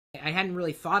I hadn't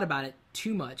really thought about it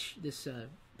too much, this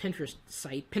Pinterest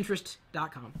site,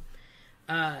 Pinterest.com.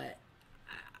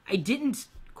 I didn't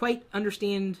quite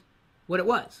understand what it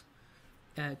was.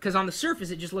 Because on the surface,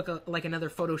 it just looked like another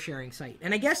photo sharing site.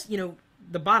 And I guess,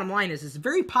 the bottom line is it's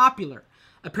very popular,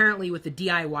 apparently, with the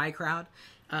DIY crowd.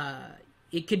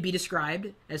 It could be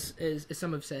described, as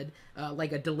some have said,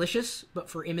 like a Delicious, but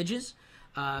for images.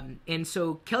 And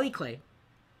so Kelly Clay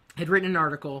had written an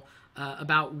article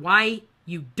about why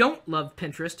you don't love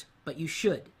Pinterest, but you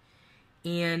should.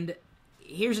 And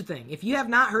here's the thing. If you have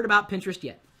not heard about Pinterest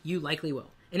yet, you likely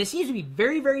will. And it seems to be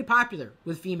very, very popular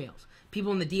with females.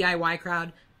 People in the DIY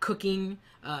crowd, cooking.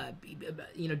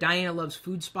 Diana loves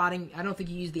food spotting. I don't think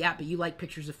you use the app, but you like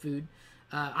pictures of food.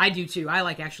 I do too. I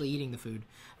like actually eating the food.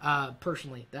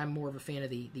 Personally, I'm more of a fan of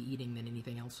the eating than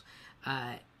anything else.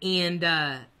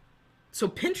 So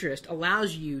Pinterest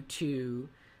allows you to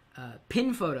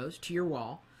pin photos to your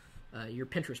wall, your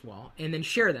Pinterest wall, and then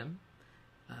share them.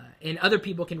 And other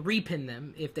people can repin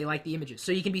them if they like the images.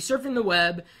 So you can be surfing the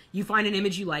web, you find an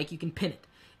image you like, you can pin it.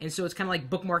 And so it's kind of like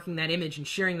bookmarking that image and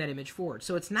sharing that image forward.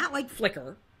 So it's not like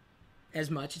Flickr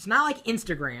as much. It's not like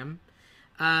Instagram.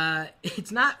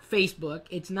 It's not Facebook.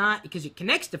 It's not, because it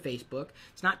connects to Facebook.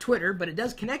 It's not Twitter, but it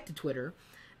does connect to Twitter.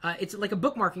 It's like a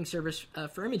bookmarking service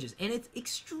for images. And it's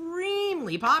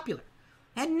extremely popular.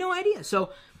 I had no idea.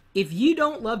 So if you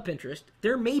don't love Pinterest,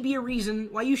 there may be a reason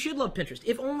why you should love Pinterest,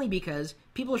 if only because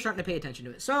people are starting to pay attention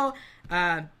to it. So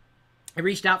I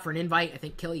reached out for an invite. I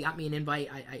think Kelly got me an invite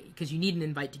because you need an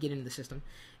invite to get into the system,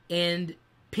 and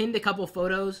pinned a couple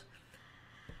photos.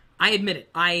 I admit it.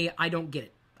 I don't get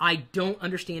it. I don't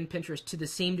understand Pinterest to the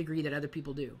same degree that other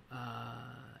people do.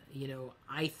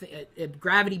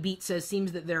 Gravity Beat says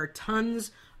seems that there are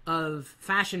tons of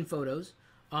fashion photos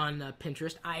on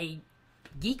Pinterest.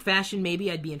 Geek fashion maybe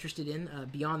I'd be interested in.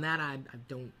 Beyond that, I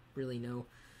don't really know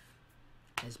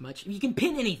as much. You can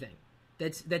pin anything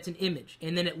that's an image,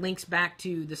 and then it links back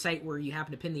to the site where you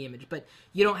happen to pin the image, but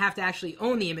you don't have to actually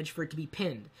own the image for it to be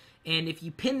pinned. And if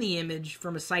you pin the image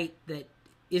from a site that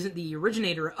isn't the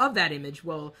originator of that image,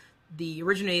 well, the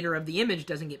originator of the image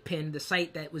doesn't get pinned. The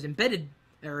site that was embedding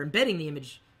the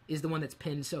image is the one that's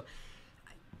pinned. So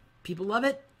people love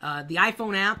it. The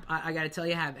iPhone app, I got to tell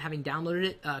you, having downloaded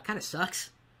it, kind of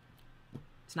sucks.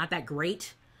 It's not that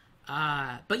great.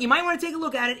 But you might want to take a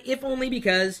look at it, if only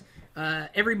because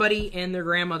everybody and their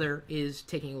grandmother is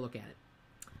taking a look at it.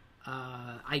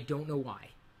 I don't know why.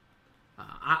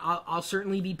 I'll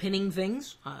certainly be pinning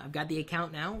things. I've got the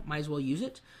account now. Might as well use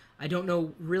it. I don't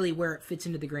know really where it fits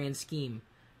into the grand scheme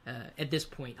at this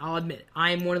point. I'll admit it.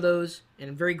 I am one of those, and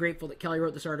I'm very grateful that Kelly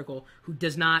wrote this article, who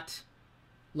does not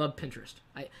love Pinterest.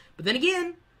 But then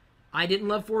again, I didn't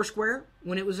love Foursquare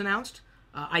when it was announced.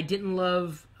 I didn't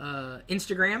love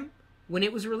Instagram when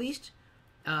it was released.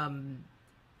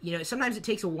 Sometimes it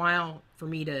takes a while for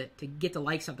me to get to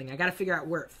like something. I got to figure out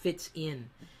where it fits in.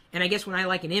 And I guess when I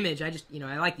like an image, I just,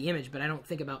 I like the image, but I don't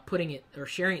think about putting it or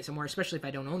sharing it somewhere, especially if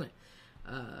I don't own it.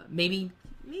 Maybe,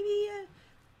 I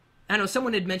don't know,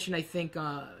 someone had mentioned, I think,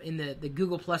 in the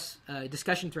Google Plus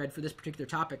discussion thread for this particular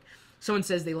topic, someone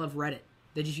says they love Reddit.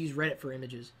 They just use Reddit for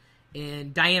images.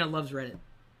 And Diana loves Reddit.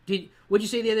 What'd you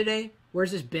say the other day?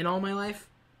 Where's this been all my life?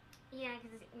 Yeah,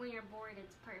 because when you're bored,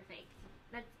 it's perfect.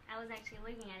 I was actually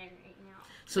looking at it right now.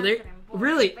 So Not there, that I'm bored,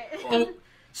 really? but- Oh,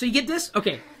 so you get this?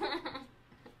 Okay.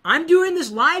 I'm doing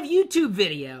this live YouTube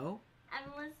video.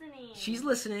 I'm listening. She's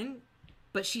listening,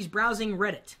 but she's browsing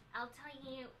Reddit. I'll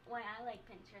tell you why I like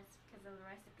Pinterest, because of the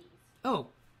recipes. Oh,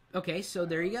 okay, so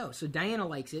there you go. So Diana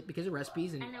likes it because of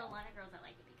recipes. And I know a lot of girls that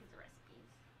like it because of recipes.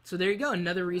 so there you go,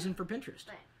 another reason for Pinterest.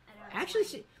 But I don't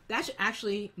Actually, that's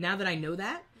actually, now that I know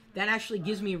that, that actually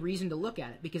gives me a reason to look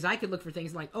at it. Because I could look for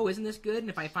things like, oh, isn't this good? And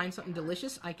if I find something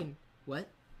delicious, I can, what?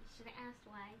 You should have asked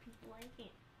why people like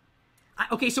it.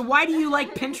 Okay, so why do you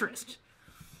like Pinterest? You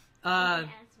can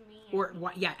ask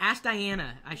me. Ask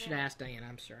Diana. I should have asked Diana.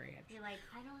 I'm sorry. You're like,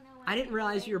 I don't know why I didn't people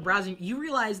realize like you were it. browsing. You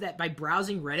realize that by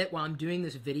browsing Reddit while I'm doing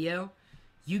this video,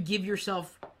 you give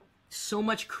yourself so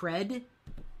much cred.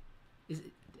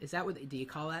 Is that what do you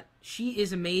call that? She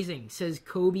is amazing, says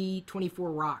Kobe24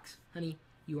 Rocks. Honey,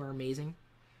 you are amazing.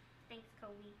 Thanks,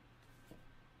 Kobe.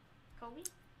 Kobe?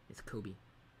 It's Kobe.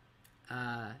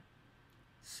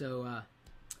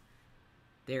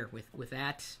 There, with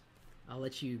that, I'll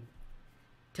let you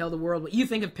tell the world what you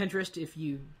think of Pinterest, if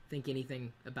you think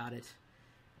anything about it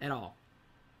at all.